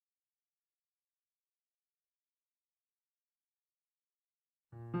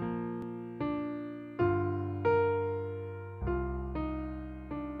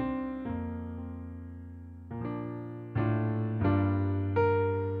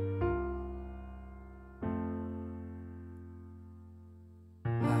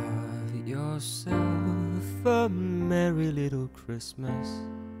yourself a merry little Christmas.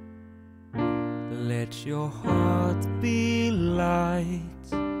 Let your heart be light.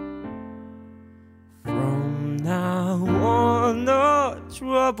 From now on, the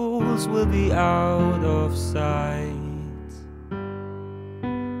troubles will be out of sight.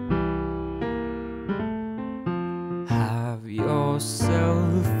 Have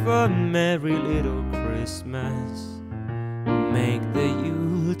yourself a merry little Christmas. Make the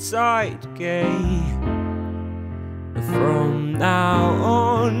Yuletide gay. From now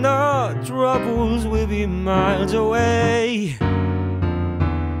on, the troubles will be miles away.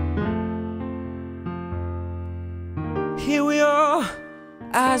 Here we are,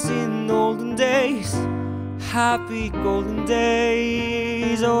 as in olden days, happy golden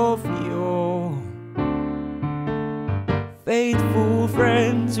days of yore. Faithful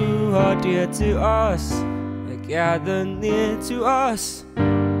friends who are dear to us gather near to us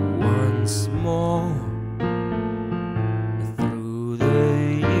once more. Through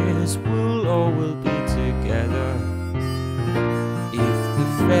the years we'll all be together, if the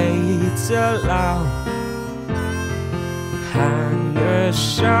fates allow. Hang a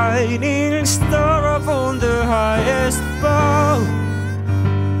shining star upon the highest bough,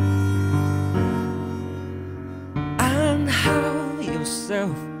 and have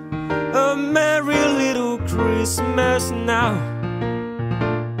yourself a merry little Christmas now.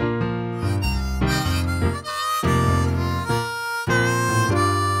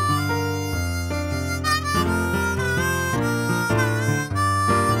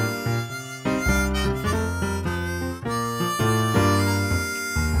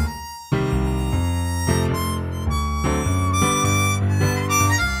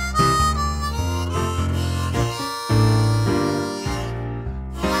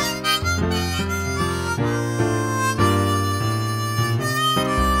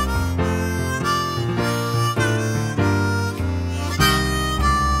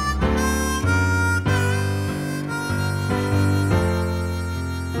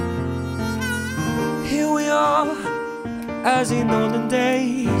 As in olden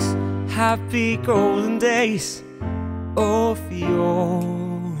days, happy golden days of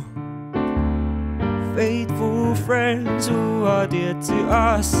yore. Faithful friends who are dear to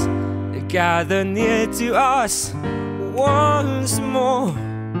us gather near to us once more.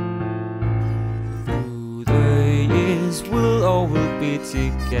 Through the years we'll all be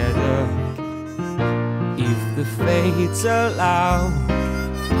together, if the fates allow.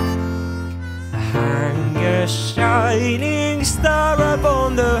 Hang a shining star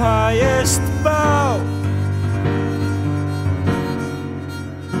upon the highest bough,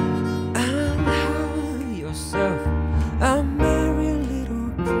 and have yourself a merry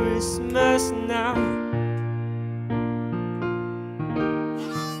little Christmas now.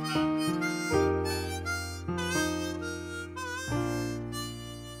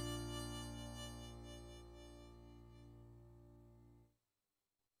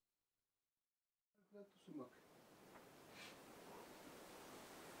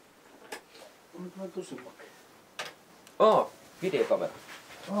 Videokamera.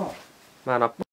 Mä nappasin.